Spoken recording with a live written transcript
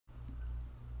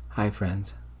Hi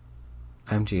friends,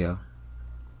 I'm Gio,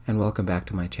 and welcome back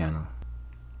to my channel.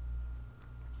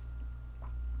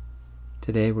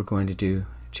 Today we're going to do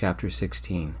Chapter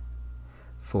 16,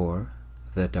 For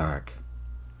the Dark.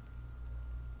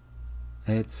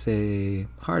 It's a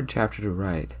hard chapter to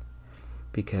write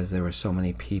because there were so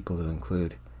many people to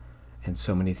include and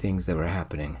so many things that were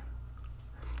happening.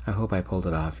 I hope I pulled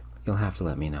it off. You'll have to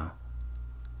let me know.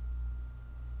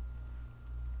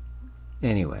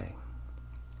 Anyway,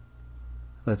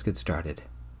 let's get started.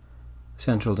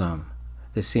 Central Dome,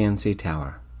 the CNC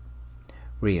Tower.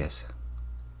 Rias.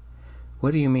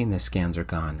 What do you mean the scans are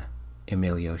gone?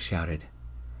 Emilio shouted.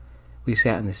 We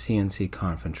sat in the CNC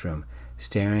conference room,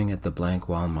 staring at the blank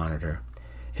wall monitor.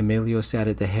 Emilio sat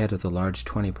at the head of the large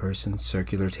 20-person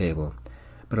circular table,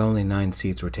 but only 9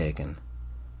 seats were taken.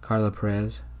 Carla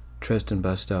Perez, Tristan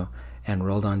Busto, and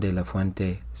Roldan de la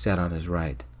Fuente sat on his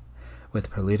right, with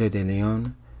Perlita de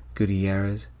Leon,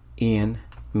 Gutierrez, Ian,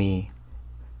 me,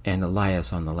 and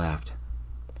Elias on the left.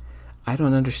 I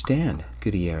don't understand,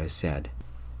 Gutierrez said.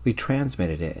 We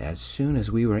transmitted it as soon as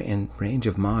we were in range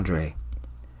of Madre.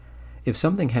 If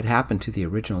something had happened to the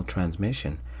original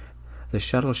transmission, the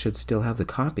shuttle should still have the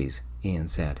copies, Ian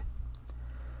said.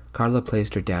 Carla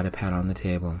placed her data pad on the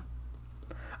table.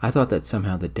 I thought that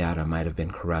somehow the data might have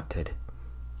been corrupted.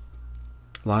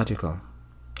 Logical.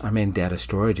 Our main data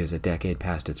storage is a decade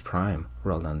past its prime,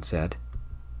 Roldan said.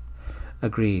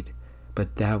 Agreed,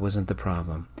 but that wasn't the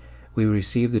problem. We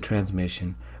received the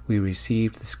transmission, we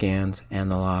received the scans and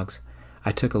the logs.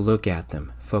 I took a look at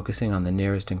them, focusing on the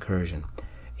nearest incursion.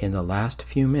 In the last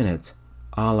few minutes,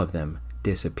 all of them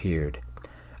disappeared.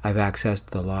 I've accessed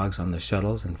the logs on the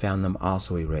shuttles and found them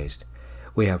also erased.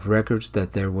 We have records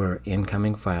that there were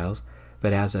incoming files,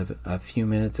 but as of a few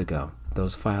minutes ago,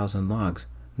 those files and logs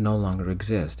no longer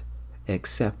exist,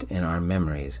 except in our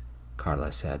memories,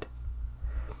 Carla said.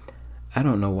 I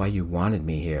don't know why you wanted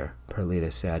me here,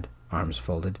 Perlita said, arms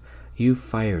folded. You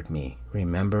fired me,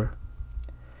 remember?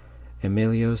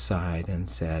 Emilio sighed and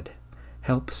said,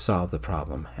 help solve the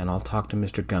problem, and I'll talk to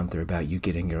Mr. Gunther about you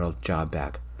getting your old job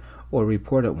back, or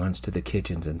report at once to the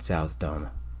kitchens in South Dome.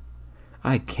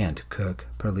 I can't cook,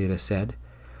 Perlita said.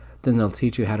 Then they'll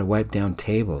teach you how to wipe down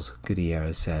tables,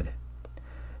 Gutierrez said.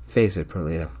 Face it,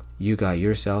 Perlita, you got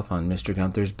yourself on Mr.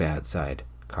 Gunther's bad side,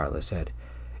 Carla said.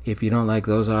 If you don't like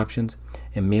those options,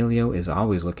 Emilio is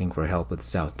always looking for help with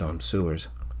South Dome sewers.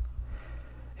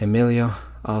 Emilio,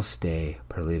 I'll stay,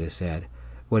 Perlita said.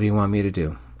 What do you want me to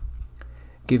do?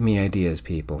 Give me ideas,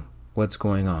 people. What's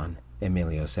going on?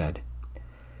 Emilio said.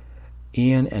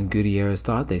 Ian and Gutierrez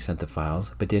thought they sent the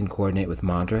files, but didn't coordinate with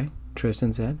Madre,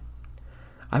 Tristan said.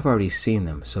 I've already seen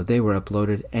them, so they were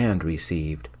uploaded and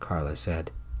received, Carla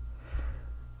said.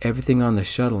 Everything on the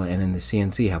shuttle and in the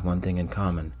CNC have one thing in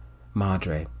common.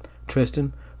 Madre.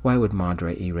 Tristan, why would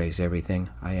Madre erase everything?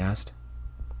 I asked.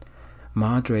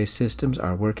 Madre's systems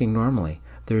are working normally.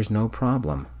 There's no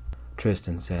problem,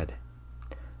 Tristan said.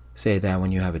 Say that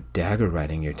when you have a dagger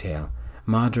riding your tail.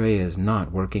 Madre is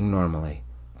not working normally,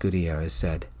 Gutierrez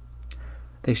said.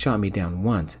 They shot me down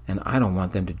once, and I don't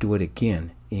want them to do it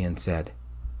again, Ian said.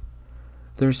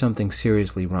 There's something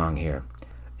seriously wrong here.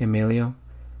 Emilio,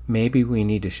 maybe we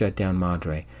need to shut down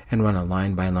Madre and run a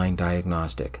line-by-line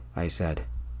diagnostic, I said.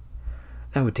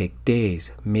 That would take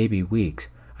days, maybe weeks.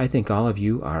 I think all of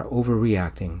you are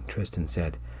overreacting, Tristan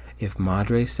said. If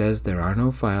Madre says there are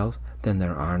no files, then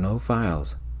there are no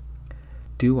files.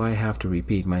 Do I have to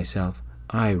repeat myself?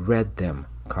 I read them,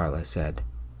 Carla said.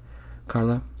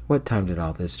 Carla, what time did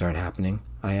all this start happening?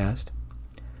 I asked.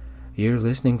 You're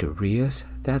listening to Rias?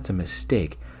 That's a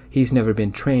mistake. He's never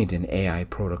been trained in AI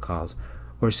protocols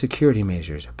or security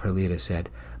measures, Perlita said.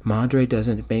 Madre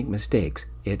doesn't make mistakes.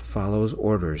 It follows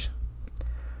orders.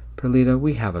 Perlita,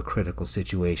 we have a critical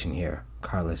situation here,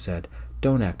 Carla said.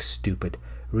 Don't act stupid.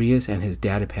 Rias and his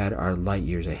datapad are light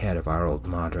years ahead of our old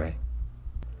Madre.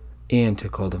 Ian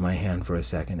took hold of my hand for a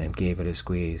second and gave it a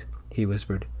squeeze. He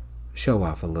whispered, show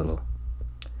off a little.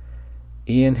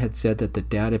 Ian had said that the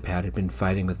datapad had been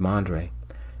fighting with Madre.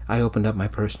 I opened up my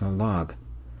personal log.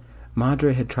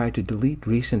 Madre had tried to delete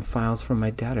recent files from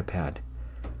my datapad.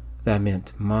 That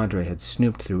meant Madre had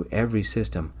snooped through every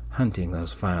system, hunting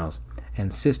those files,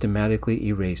 and systematically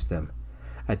erased them.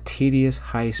 A tedious,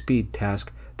 high-speed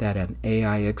task that an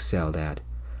AI excelled at.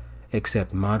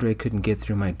 Except Madre couldn't get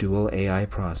through my dual AI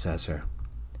processor.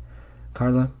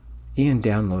 Carla, Ian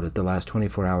downloaded the last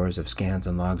 24 hours of scans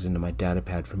and logs into my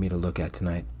datapad for me to look at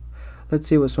tonight. Let's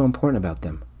see what's so important about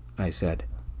them, I said.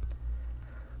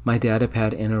 My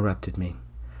datapad interrupted me.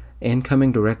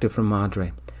 Incoming directive from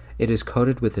Madre. It is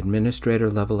coded with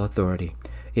administrator-level authority.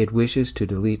 It wishes to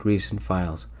delete recent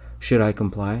files. Should I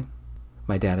comply?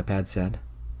 My datapad said.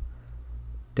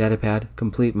 Datapad,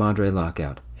 complete Madre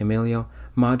lockout. Emilio,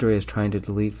 Madre is trying to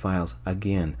delete files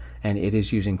again, and it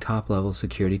is using top-level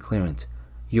security clearance.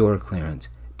 Your clearance.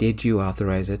 Did you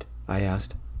authorize it? I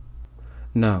asked.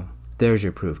 No. There's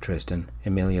your proof, Tristan,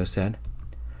 Emilio said.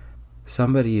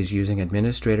 Somebody is using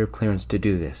administrator clearance to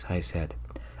do this, I said.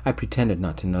 I pretended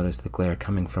not to notice the glare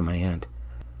coming from my aunt.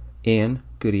 Ian,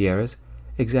 Gutierrez,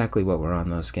 exactly what were on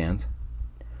those scans.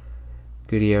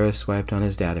 Gutierrez swiped on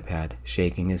his datapad,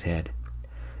 shaking his head.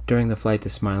 During the flight to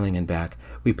Smiling and back,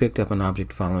 we picked up an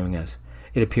object following us.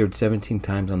 It appeared 17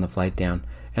 times on the flight down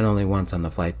and only once on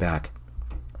the flight back.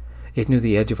 It knew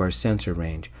the edge of our sensor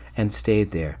range and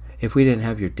stayed there. If we didn't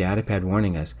have your datapad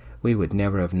warning us, we would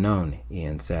never have known,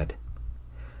 Ian said.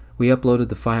 We uploaded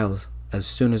the files as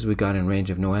soon as we got in range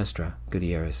of Nuestra,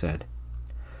 Gutierrez said.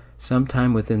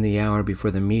 Sometime within the hour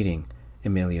before the meeting,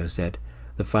 Emilio said,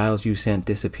 the files you sent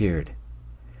disappeared.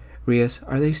 Rios,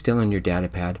 are they still on your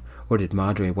datapad, or did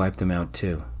Madre wipe them out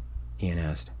too? Ian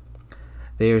asked.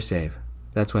 They are safe.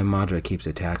 That's why Madre keeps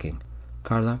attacking.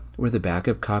 Carla, were the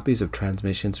backup copies of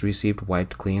transmissions received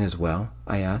wiped clean as well?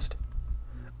 I asked.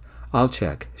 I'll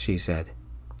check, she said.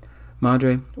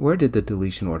 Madre, where did the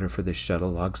deletion order for the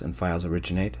shuttle logs and files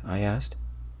originate? I asked.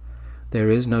 There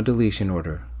is no deletion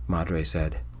order, Madre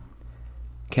said.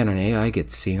 Can an AI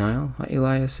get senile?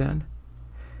 Elias said.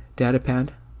 Datapad,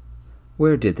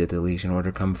 where did the deletion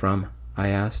order come from? I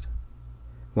asked.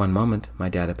 One moment, my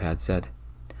datapad said.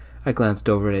 I glanced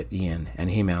over at Ian,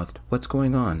 and he mouthed, What's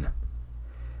going on?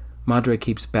 Madre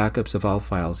keeps backups of all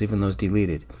files, even those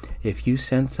deleted. If you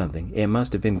sent something, it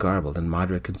must have been garbled, and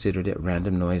Madre considered it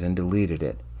random noise and deleted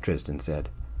it, Tristan said.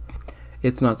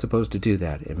 It's not supposed to do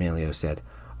that, Emilio said.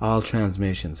 All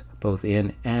transmissions, both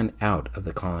in and out of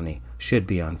the colony, should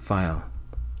be on file.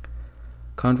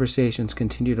 Conversations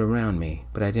continued around me,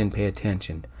 but I didn't pay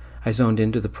attention. I zoned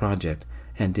into the project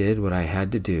and did what I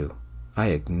had to do. I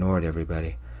ignored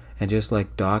everybody, and just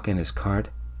like Doc and his cart,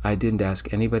 I didn't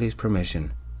ask anybody's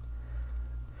permission.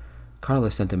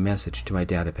 Carla sent a message to my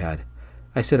datapad.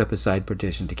 I set up a side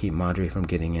partition to keep Madre from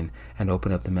getting in and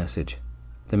opened up the message.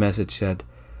 The message said,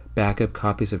 Backup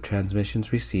copies of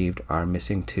transmissions received are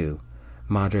missing too.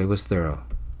 Madre was thorough.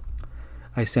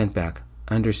 I sent back,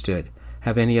 Understood.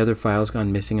 Have any other files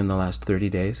gone missing in the last 30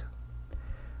 days?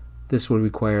 This will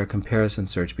require a comparison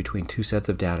search between two sets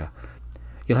of data.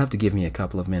 You'll have to give me a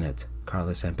couple of minutes,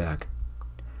 Carla sent back.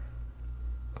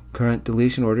 Current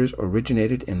deletion orders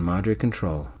originated in Madre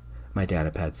control, my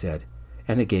datapad said,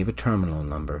 and it gave a terminal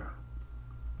number.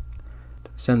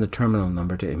 Send the terminal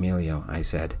number to Emilio, I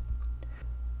said.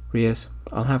 Rios,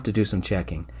 I'll have to do some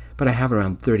checking, but I have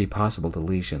around 30 possible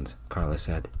deletions, Carla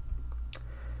said.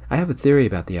 I have a theory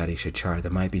about the Adi-Shachar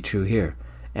that might be true here,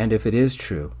 and if it is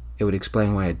true, it would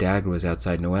explain why a dagger was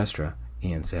outside Nuestra,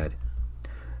 Ian said.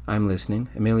 I'm listening,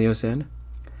 Emilio said.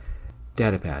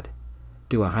 Datapad,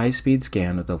 do a high-speed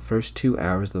scan of the first 2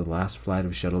 hours of the last flight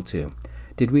of Shuttle 2.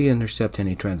 Did we intercept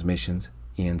any transmissions?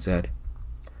 Ian said.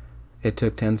 It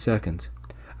took 10 seconds.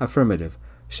 Affirmative.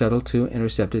 Shuttle 2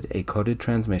 intercepted a coded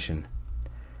transmission.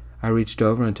 I reached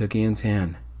over and took Ian's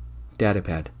hand.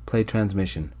 Datapad, play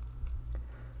transmission.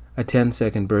 A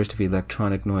 10-second burst of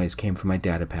electronic noise came from my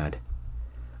datapad.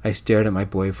 I stared at my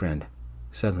boyfriend,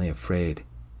 suddenly afraid.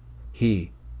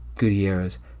 He,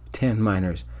 Gutierrez, 10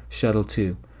 miners, Shuttle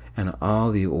 2, and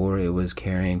all the ore it was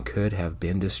carrying could have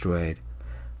been destroyed.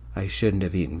 I shouldn't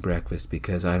have eaten breakfast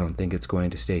because I don't think it's going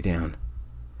to stay down.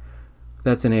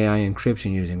 That's an AI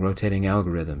encryption using rotating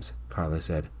algorithms, Carla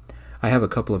said. I have a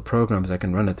couple of programs I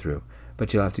can run it through,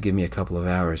 but you'll have to give me a couple of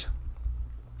hours.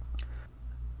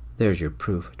 There's your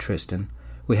proof, Tristan.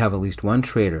 We have at least one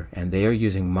traitor, and they are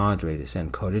using Madre to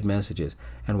send coded messages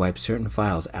and wipe certain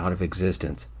files out of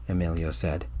existence, Emilio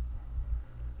said.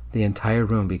 The entire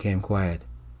room became quiet.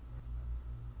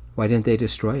 Why didn't they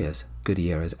destroy us?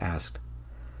 Gutierrez asked.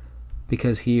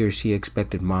 Because he or she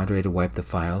expected Madre to wipe the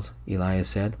files, Elias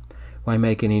said. Why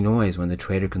make any noise when the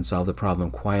traitor can solve the problem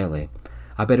quietly?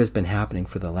 I bet it's been happening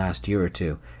for the last year or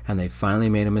two, and they finally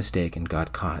made a mistake and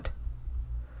got caught.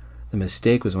 The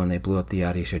mistake was when they blew up the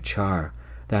Adi-Shachar.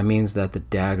 That means that the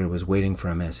dagger was waiting for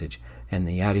a message, and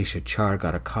the Adi-Shachar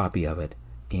got a copy of it,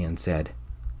 Ian said.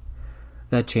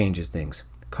 That changes things.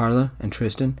 Carla and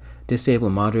Tristan, disable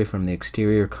Madre from the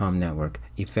exterior comm network,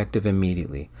 effective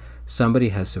immediately. Somebody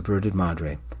has subverted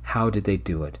Madre. How did they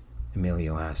do it?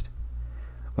 Emilio asked.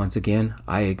 Once again,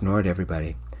 I ignored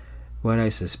everybody. What I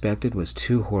suspected was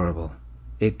too horrible.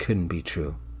 It couldn't be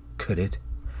true, could it?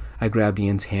 I grabbed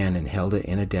Ian's hand and held it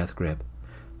in a death grip.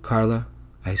 Carla,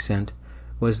 I sent,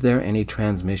 was there any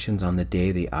transmissions on the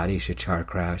day the Adi-Shachar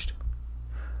crashed?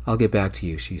 I'll get back to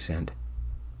you, she said.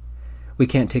 We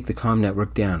can't take the comm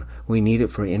network down. We need it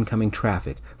for incoming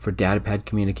traffic, for datapad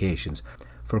communications,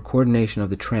 for coordination of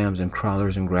the trams and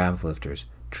crawlers and grav lifters,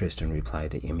 Tristan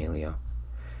replied to Emilio.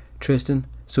 Tristan,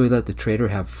 so we let the traitor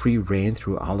have free rein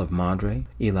through all of Madre,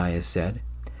 Elias said.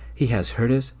 He has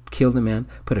hurt us, killed a man,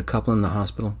 put a couple in the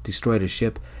hospital, destroyed a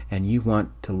ship, and you want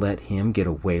to let him get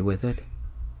away with it?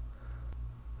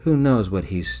 Who knows what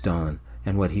he's stolen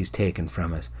and what he's taken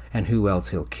from us, and who else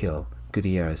he'll kill,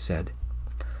 Gutierrez said.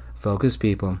 Focus,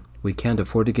 people. We can't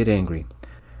afford to get angry.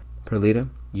 Perlita,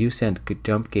 you send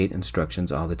jump gate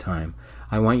instructions all the time.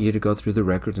 I want you to go through the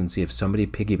records and see if somebody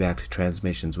piggybacked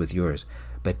transmissions with yours,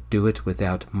 but do it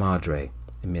without Madre,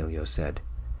 Emilio said.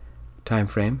 Time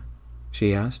frame?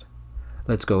 She asked.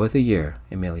 Let's go with a year,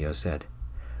 Emilio said.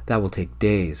 That will take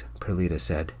days, Perlita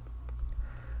said.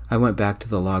 I went back to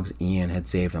the logs Ian had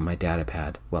saved on my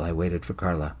datapad while I waited for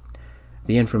Carla.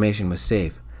 The information was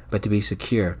safe, but to be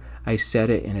secure, I set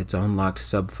it in its own locked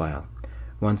subfile.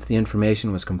 Once the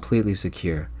information was completely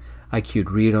secure, I queued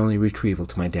read-only retrieval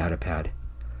to my datapad.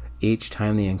 Each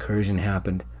time the incursion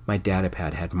happened, my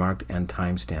datapad had marked and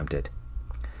time-stamped it.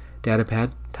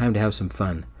 Datapad, time to have some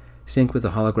fun. Sync with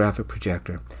the holographic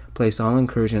projector, place all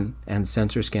incursion and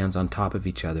sensor scans on top of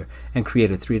each other, and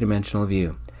create a three-dimensional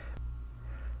view.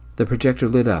 The projector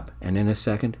lit up, and in a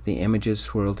second the images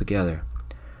swirled together.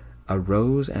 A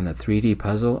rose and a 3D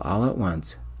puzzle all at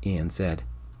once, Ian said.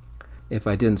 If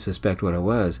I didn't suspect what it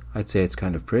was, I'd say it's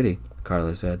kind of pretty,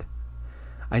 Carla said.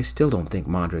 I still don't think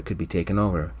Madre could be taken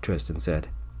over, Tristan said.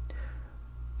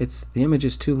 The image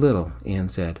is too little, Ian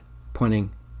said,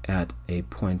 pointing at a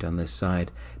point on this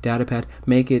side. Datapad,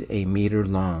 make it a meter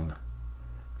long.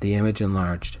 The image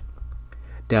enlarged.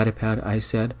 Datapad, I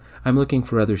said, I'm looking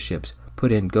for other ships.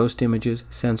 Put in ghost images,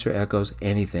 sensor echoes,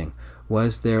 anything.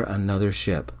 Was there another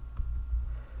ship?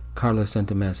 Carla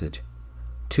sent a message.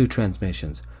 2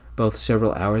 transmissions, both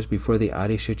several hours before the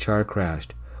Adi Shachar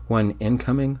crashed. 1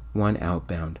 incoming, 1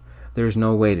 outbound. There's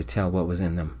no way to tell what was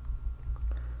in them.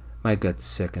 My gut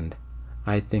sickened.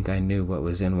 I think I knew what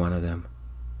was in one of them.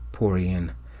 Poor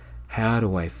Ian. How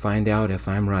do I find out if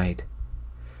I'm right?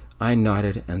 I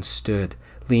nodded and stood,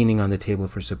 leaning on the table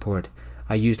for support.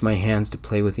 I used my hands to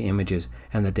play with the images,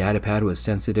 and the datapad was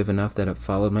sensitive enough that it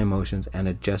followed my motions and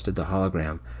adjusted the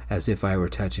hologram, as if I were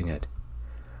touching it.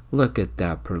 Look at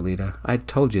that, Perlita. I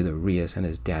told you that Rios and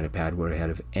his datapad were ahead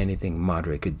of anything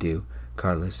Madre could do,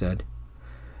 Carla said.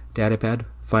 Datapad,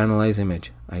 finalize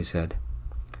image, I said.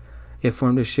 It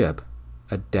formed a ship,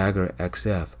 a Dagger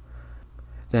XF,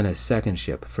 then a second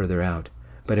ship further out,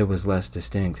 but it was less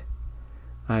distinct.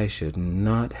 I should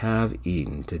not have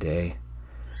eaten today.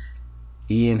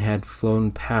 Ian had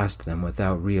flown past them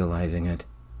without realizing it.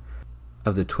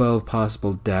 Of the 12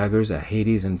 possible daggers a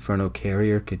Hades Inferno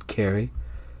carrier could carry,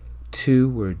 2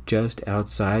 were just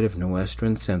outside of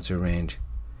Nuestra's sensor range.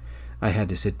 I had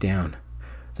to sit down.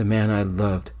 The man I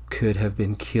loved could have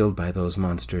been killed by those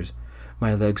monsters.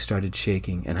 My legs started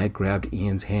shaking, and I grabbed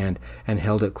Ian's hand and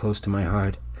held it close to my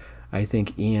heart. I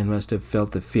think Ian must have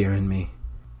felt the fear in me.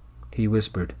 He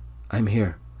whispered, I'm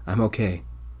here. I'm okay.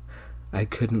 I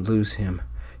couldn't lose him.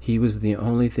 He was the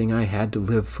only thing I had to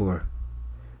live for.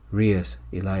 Rios,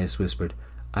 Elias whispered,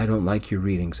 I don't like your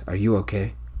readings. Are you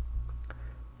okay?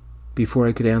 Before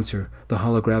I could answer, the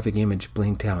holographic image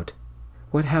blinked out.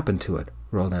 What happened to it?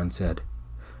 Roldan said.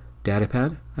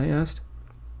 Datapad? I asked.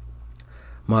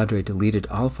 Madre deleted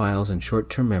all files and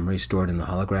short-term memory stored in the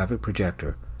holographic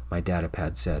projector, my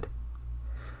datapad said.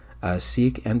 A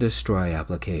seek and destroy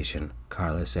application,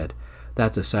 Carla said.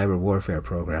 That's a cyber warfare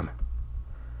program.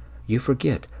 You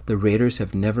forget, the raiders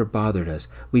have never bothered us.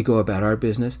 We go about our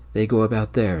business, they go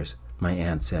about theirs, my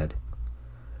aunt said.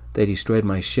 They destroyed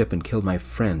my ship and killed my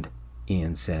friend,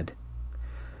 Ian said.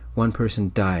 1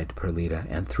 person died, Perlita,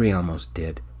 and 3 almost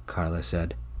did, Carla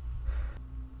said.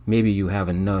 Maybe you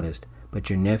haven't noticed, but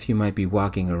your nephew might be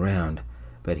walking around,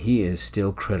 but he is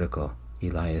still critical,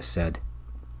 Elias said.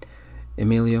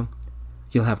 Emilio,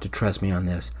 you'll have to trust me on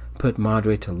this. Put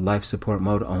Madre to life support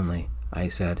mode only, I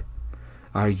said.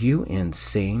 Are you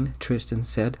insane? Tristan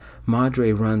said.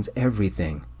 Madre runs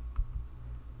everything.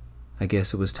 I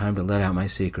guess it was time to let out my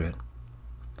secret.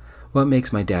 What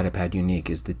makes my datapad unique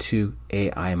is the 2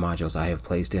 AI modules I have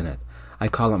placed in it. I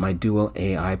call it my dual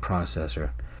AI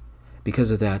processor.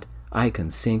 Because of that, I can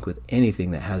sync with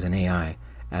anything that has an AI,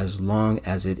 as long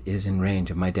as it is in range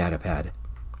of my datapad.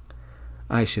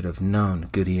 I should have known,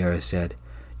 Gutierrez said.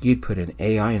 You'd put an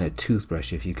AI in a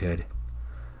toothbrush if you could.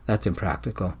 That's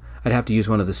impractical. I'd have to use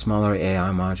one of the smaller AI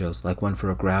modules, like one for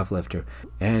a grav lifter,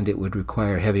 and it would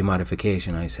require heavy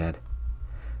modification, I said.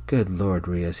 Good Lord,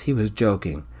 Rios, he was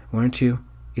joking, weren't you?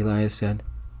 Elias said.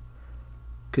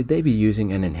 Could they be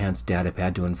using an enhanced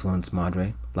datapad to influence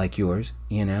Madre, like yours?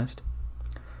 Ian asked.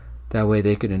 That way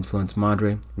they could influence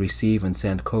Madre, receive and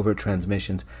send covert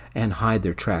transmissions, and hide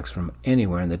their tracks from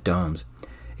anywhere in the domes.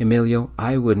 Emilio,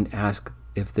 I wouldn't ask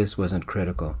if this wasn't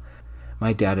critical.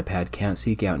 My datapad can't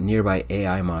seek out nearby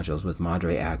AI modules with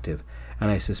Madre active, and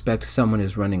I suspect someone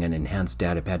is running an enhanced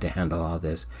datapad to handle all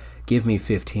this. Give me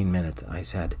 15 minutes, I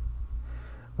said.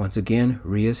 Once again,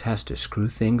 Rios has to screw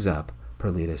things up,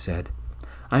 Perlita said.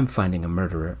 I'm finding a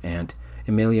murderer, and,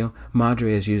 Emilio,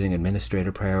 Madre is using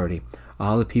administrator priority.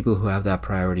 All the people who have that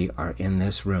priority are in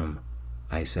this room,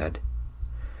 I said.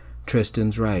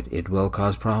 Tristan's right, it will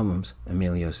cause problems,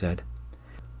 Emilio said.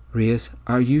 Rios,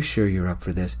 are you sure you're up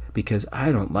for this? Because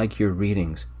I don't like your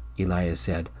readings, Elias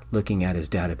said, looking at his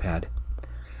datapad.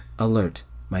 Alert,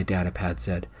 my datapad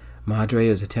said. Madre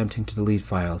is attempting to delete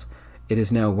files. It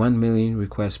is now 1 million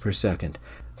requests per second.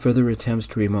 Further attempts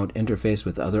to remote interface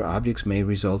with other objects may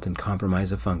result in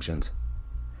compromise of functions.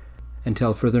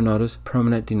 Until further notice,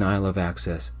 permanent denial of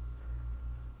access.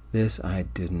 This I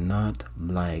did not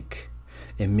like.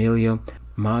 Emilio,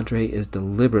 Madre is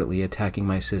deliberately attacking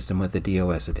my system with a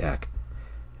DOS attack.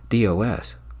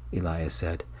 DOS, Elias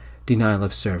said. Denial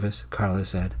of service, Carla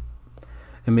said.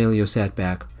 Emilio sat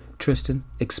back. Tristan,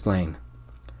 explain.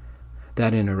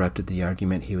 That interrupted the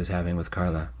argument he was having with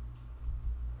Carla.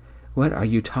 What are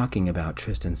you talking about?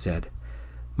 Tristan said.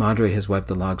 Madre has wiped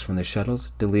the logs from the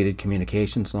shuttles, deleted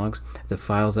communications logs, the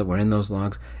files that were in those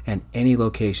logs, and any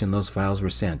location those files were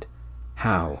sent.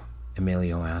 How?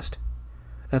 Emilio asked.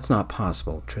 That's not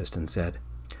possible, Tristan said.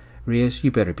 Rios,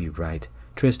 you better be right.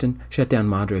 Tristan, shut down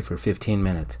Madre for 15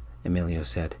 minutes, Emilio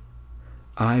said.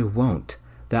 I won't.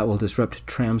 That will disrupt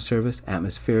tram service,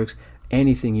 atmospherics,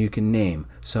 anything you can name,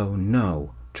 so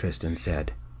no, Tristan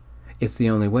said. It's the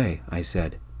only way, I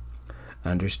said.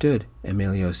 Understood,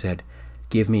 Emilio said.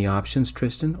 Give me options,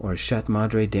 Tristan, or shut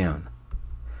Madre down.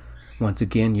 Once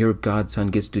again, your godson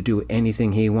gets to do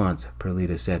anything he wants,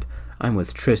 Perlita said. I'm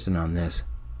with Tristan on this.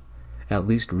 At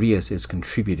least Rios is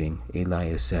contributing,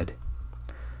 Elias said.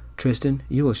 Tristan,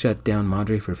 you will shut down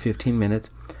Madre for 15 minutes,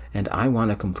 and I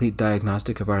want a complete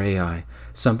diagnostic of our AI.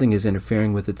 Something is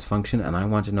interfering with its function, and I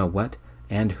want to know what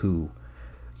and who.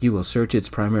 You will search its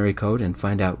primary code and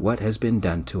find out what has been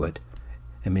done to it,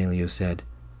 Emilio said,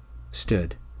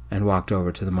 stood, and walked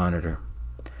over to the monitor.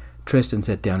 Tristan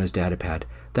set down his datapad.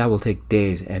 That will take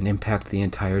days and impact the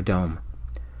entire dome.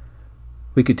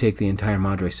 We could take the entire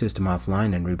Madre system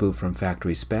offline and reboot from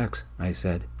factory specs, I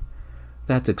said.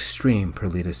 That's extreme,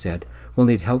 Perlita said. We'll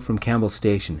need help from Campbell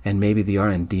Station and maybe the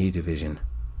R&D division.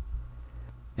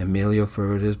 Emilio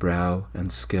furrowed his brow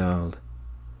and scowled.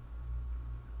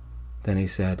 Then he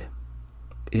said,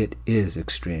 It is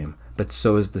extreme, but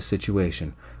so is the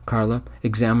situation. Carla,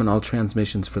 examine all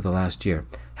transmissions for the last year.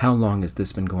 How long has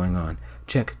this been going on?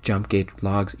 Check jump gate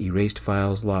logs, erased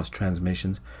files, lost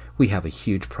transmissions. We have a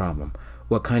huge problem.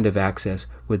 What kind of access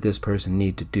would this person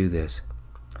need to do this?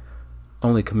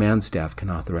 Only command staff can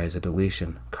authorize a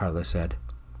deletion, Carla said.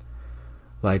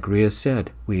 Like Rios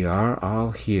said, we are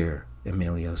all here,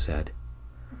 Emilio said.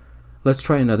 Let's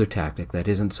try another tactic that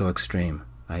isn't so extreme,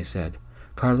 I said.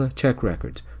 Carla, check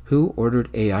records. Who ordered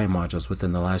AI modules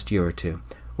within the last year or two?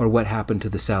 Or what happened to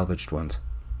the salvaged ones?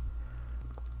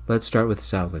 Let's start with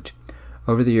salvage.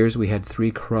 Over the years we had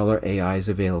 3 crawler AIs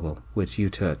available, which you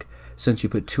took. Since you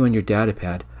put 2 in your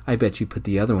datapad, I bet you put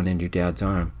the other one in your dad's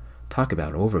arm. Talk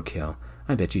about overkill.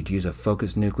 I bet you'd use a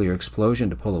focused nuclear explosion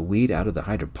to pull a weed out of the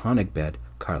hydroponic bed,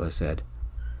 Carla said.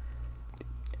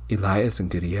 Elias and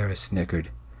Gutierrez snickered.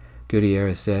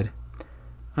 Gutierrez said,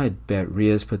 I'd bet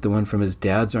Rios put the one from his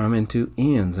dad's arm into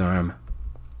Ian's arm.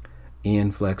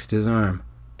 Ian flexed his arm.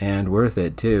 And worth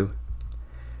it, too.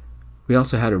 We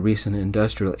also had a recent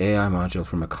industrial AI module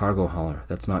from a cargo hauler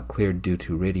that's not cleared due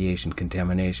to radiation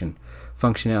contamination.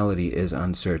 Functionality is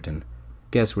uncertain.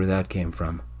 Guess where that came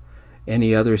from?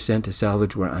 Any others sent to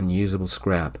salvage were unusable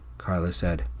scrap, Carla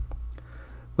said.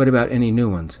 What about any new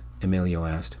ones? Emilio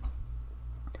asked.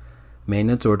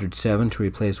 Maintenance ordered 7 to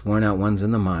replace worn-out ones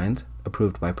in the mines,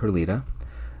 approved by Perlita.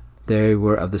 They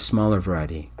were of the smaller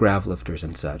variety, grav lifters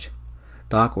and such.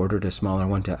 Doc ordered a smaller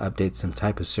one to update some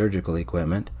type of surgical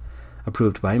equipment,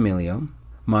 approved by Emilio.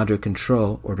 Madre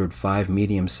Control ordered 5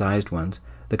 medium-sized ones,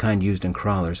 the kind used in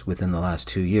crawlers, within the last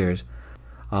 2 years,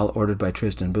 all ordered by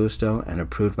Tristan Busto and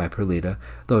approved by Perlita,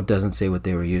 though it doesn't say what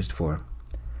they were used for.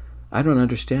 I don't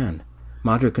understand.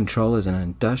 Madre Control is an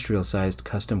industrial-sized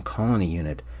custom colony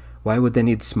unit. Why would they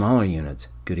need smaller units?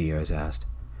 Gutierrez asked.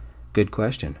 Good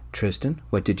question. Tristan,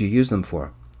 what did you use them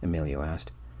for? Emilio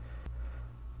asked.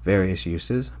 Various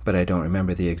uses, but I don't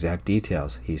remember the exact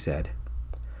details, he said.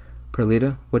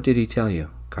 Perlita, what did he tell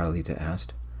you? Carlita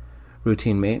asked.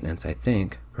 Routine maintenance, I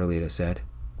think, Perlita said.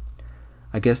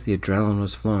 I guess the adrenaline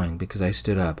was flowing because I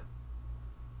stood up.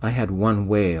 I had one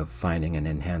way of finding an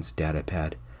enhanced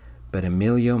datapad, but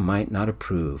Emilio might not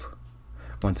approve.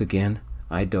 Once again,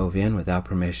 I dove in without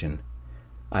permission.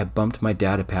 I bumped my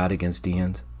datapad against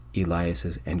Ian's,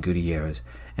 Elias's, and Gutierrez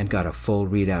and got a full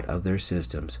readout of their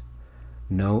systems.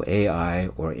 No AI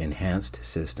or enhanced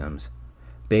systems.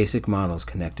 Basic models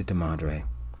connected to Madre.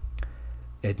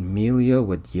 Emilio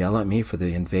would yell at me for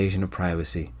the invasion of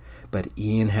privacy, but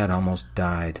Ian had almost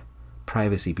died.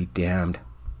 Privacy be damned.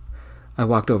 I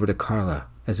walked over to Carla,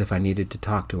 as if I needed to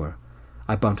talk to her.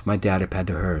 I bumped my datapad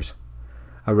to hers.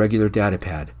 A regular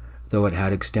datapad, though it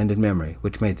had extended memory,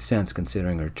 which made sense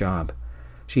considering her job.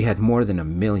 She had more than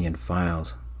 1 million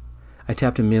files. I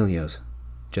tapped Emilio's.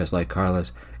 Just like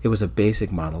Carla's, it was a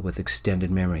basic model with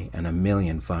extended memory and 1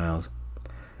 million files.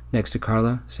 Next to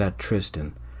Carla sat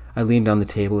Tristan. I leaned on the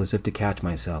table as if to catch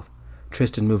myself.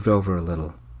 Tristan moved over a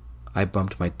little. I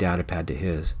bumped my datapad to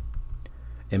his.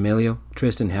 Emilio,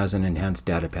 Tristan has an enhanced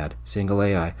datapad, single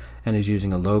AI, and is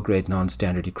using a low-grade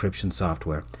non-standard decryption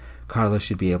software. Carla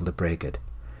should be able to break it.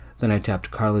 Then I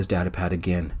tapped Carla's datapad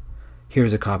again.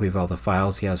 Here's a copy of all the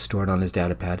files he has stored on his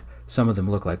datapad. Some of them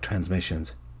look like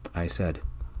transmissions, I said.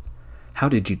 How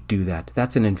did you do that?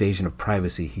 That's an invasion of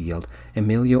privacy, he yelled.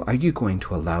 Emilio, are you going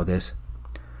to allow this?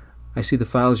 I see the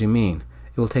files you mean.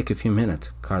 It will take a few minutes,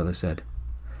 Carla said.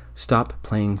 Stop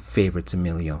playing favorites,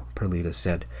 Emilio, Perlita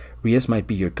said. Rios might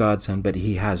be your godson, but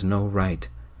he has no right.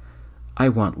 I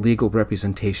want legal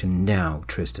representation now,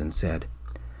 Tristan said.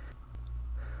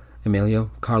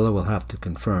 Emilio, Carla will have to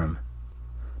confirm.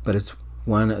 But it's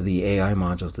one of the AI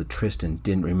modules that Tristan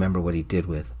didn't remember what he did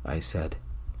with, I said.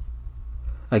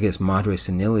 I guess Madre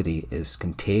senility is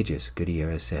contagious,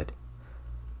 Gutierrez said.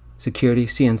 Security,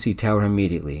 CNC tower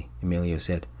immediately, Emilio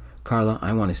said. Carla,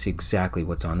 I want to see exactly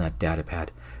what's on that datapad.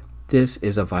 This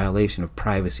is a violation of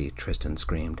privacy, Tristan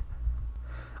screamed.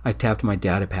 I tapped my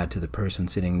datapad to the person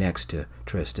sitting next to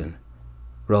Tristan.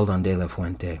 Roldan de la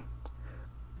Fuente.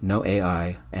 No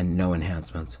AI and no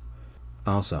enhancements.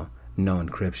 Also, no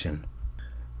encryption.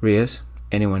 Rios,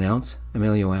 anyone else?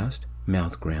 Emilio asked,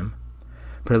 mouth grim.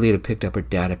 Perlita picked up her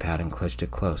datapad and clutched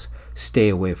it close. Stay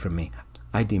away from me.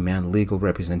 I demand legal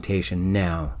representation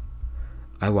now.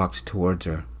 I walked towards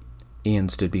her. Ian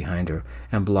stood behind her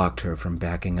and blocked her from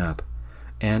backing up.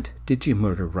 Aunt, did you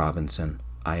murder Robinson?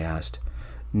 I asked.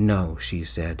 No, she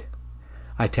said.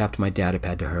 I tapped my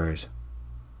datapad to hers.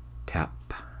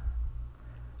 Tap.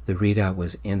 The readout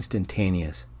was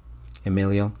instantaneous.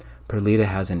 Emilio, Perlita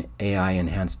has an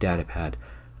AI-enhanced datapad,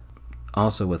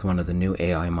 also with one of the new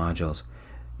AI modules.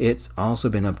 It's also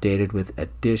been updated with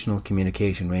additional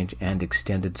communication range and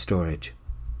extended storage.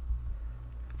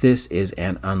 This is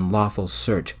an unlawful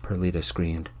search, Perlita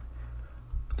screamed.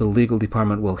 The legal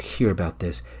department will hear about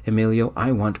this. Emilio,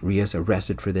 I want Rios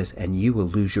arrested for this, and you will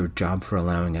lose your job for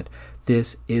allowing it.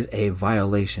 This is a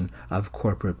violation of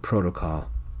corporate protocol.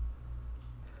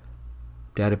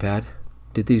 Datapad?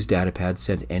 Did these datapads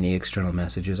send any external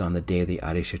messages on the day the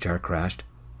Adishachar crashed?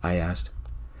 I asked.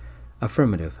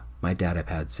 Affirmative, my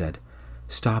datapad said.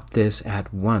 Stop this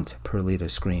at once, Perlita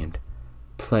screamed.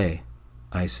 Play,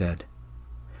 I said.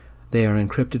 They are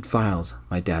encrypted files,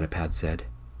 my datapad said.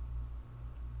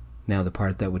 Now the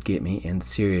part that would get me in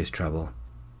serious trouble,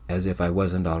 as if I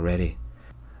wasn't already.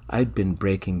 I'd been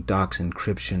breaking Doc's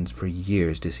encryptions for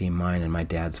years to see mine and my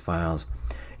dad's files.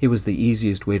 It was the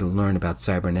easiest way to learn about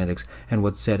cybernetics and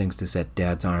what settings to set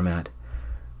Dad's arm at.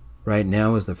 Right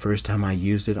now was the first time I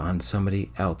used it on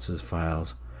somebody else's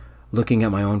files. Looking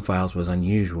at my own files was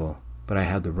unusual, but I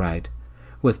had the right.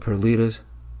 With Perlita's,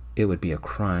 it would be a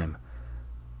crime.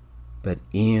 But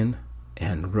Ian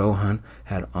and Rohan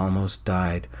had almost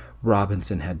died.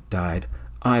 Robinson had died.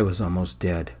 I was almost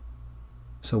dead.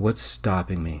 So what's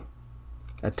stopping me?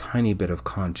 A tiny bit of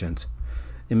conscience.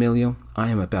 Emilio, I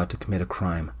am about to commit a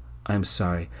crime. I'm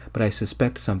sorry, but I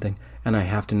suspect something, and I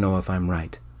have to know if I'm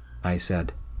right, I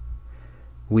said.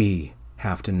 We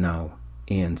have to know,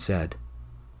 Ian said.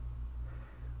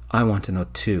 I want to know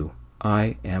too.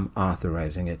 I am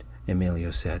authorizing it,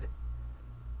 Emilio said.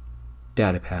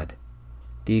 Datapad.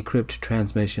 Decrypt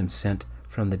transmission sent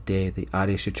from the day the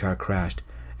Adishachar crashed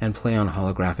and play on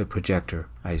holographic projector,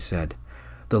 I said.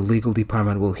 The legal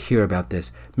department will hear about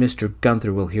this. Mr.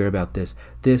 Gunther will hear about this.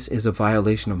 This is a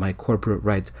violation of my corporate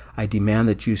rights. I demand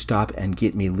that you stop and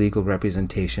get me legal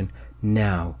representation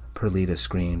now, Perlita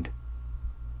screamed.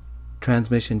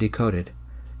 Transmission decoded.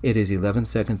 It is 11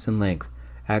 seconds in length.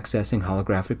 Accessing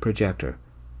holographic projector,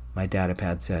 my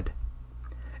datapad said.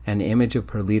 An image of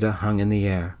Perlita hung in the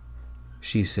air.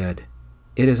 she said.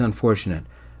 It is unfortunate,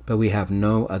 but we have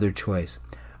no other choice.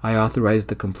 I authorize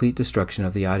the complete destruction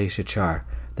of the Adi-Shachar.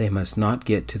 They must not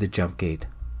get to the jump gate.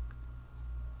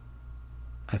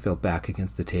 I fell back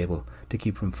against the table to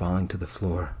keep from falling to the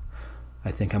floor.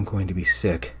 I think I'm going to be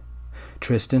sick.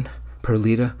 Tristan,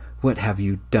 Perlita, what have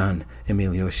you done?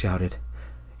 Emilio shouted.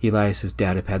 Elias's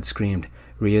datapad screamed.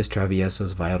 Rias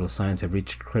Travieso's vital signs have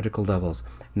reached critical levels.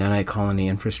 Nanite colony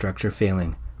infrastructure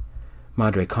failing.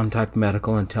 Madre, contact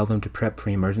medical and tell them to prep for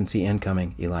emergency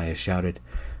incoming, Elias shouted.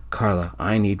 Carla,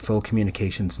 I need full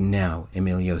communications now,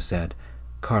 Emilio said.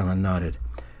 Carla nodded.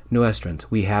 Nuestrans,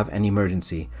 we have an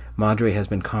emergency. Madre has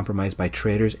been compromised by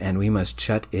traitors, and we must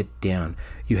shut it down.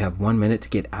 You have 1 minute to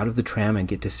get out of the tram and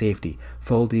get to safety.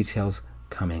 Full details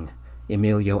coming.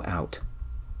 Emilio out.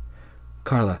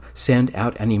 Carla, send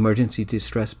out an emergency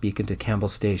distress beacon to Campbell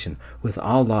Station. With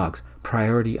all logs.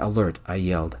 Priority alert, I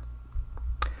yelled.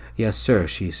 Yes, sir,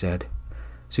 she said.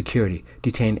 Security,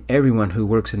 detain everyone who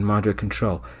works in Madre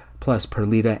control, plus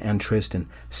Perlita and Tristan.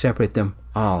 Separate them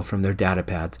all from their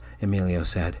datapads, Emilio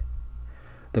said.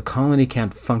 The colony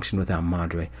can't function without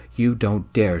Madre. You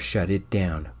don't dare shut it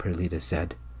down, Perlita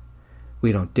said.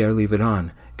 We don't dare leave it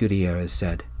on, Gutierrez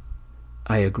said.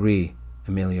 I agree,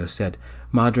 Emilio said.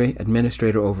 Madre,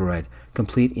 administrator override.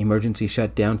 Complete emergency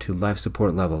shutdown to life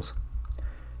support levels.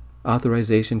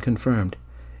 Authorization confirmed.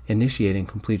 Initiating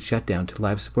complete shutdown to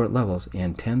life support levels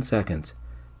in 10 seconds.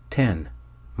 10,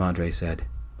 Madre said.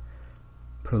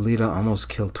 Perlita almost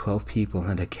killed 12 people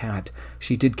and a cat.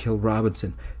 She did kill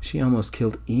Robinson. She almost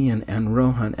killed Ian and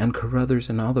Rohan and Carruthers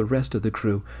and all the rest of the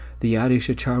crew. The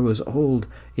Adi-Shachar was old.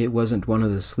 It wasn't one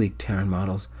of the sleek Terran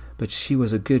models, but she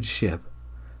was a good ship.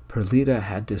 Perlita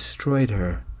had destroyed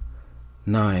her.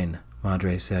 9,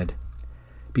 Madre said.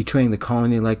 Betraying the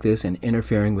colony like this and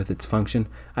interfering with its function,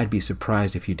 I'd be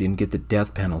surprised if you didn't get the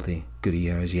death penalty,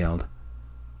 Gutierrez yelled.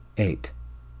 8,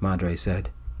 Madre said.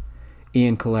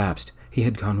 Ian collapsed. He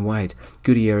had gone white.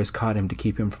 Gutierrez caught him to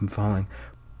keep him from falling.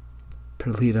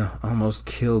 Perlita almost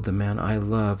killed the man I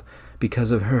love.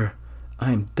 Because of her,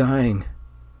 I'm dying.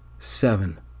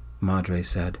 7, Madre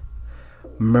said.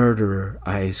 Murderer,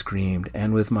 I screamed,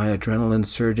 and with my adrenaline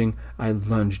surging, I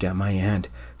lunged at my aunt.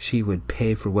 She would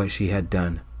pay for what she had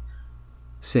done.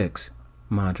 6,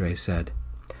 Madre said.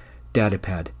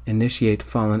 Datapad, initiate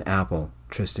fallen apple,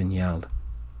 Tristan yelled.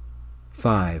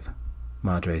 5,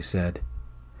 Madre said.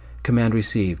 Command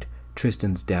received,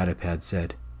 Tristan's datapad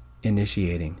said.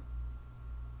 Initiating.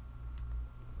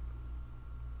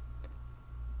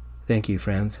 Thank you,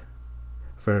 friends,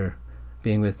 for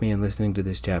being with me and listening to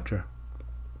this chapter.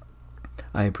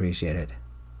 I appreciate it.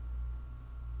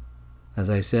 As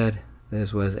I said,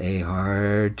 this was a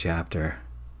hard chapter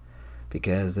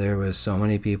because there was so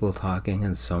many people talking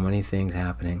and so many things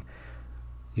happening.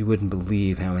 You wouldn't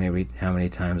believe how many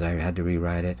times I had to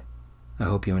rewrite it. I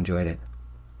hope you enjoyed it.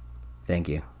 Thank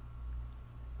you.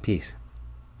 Peace.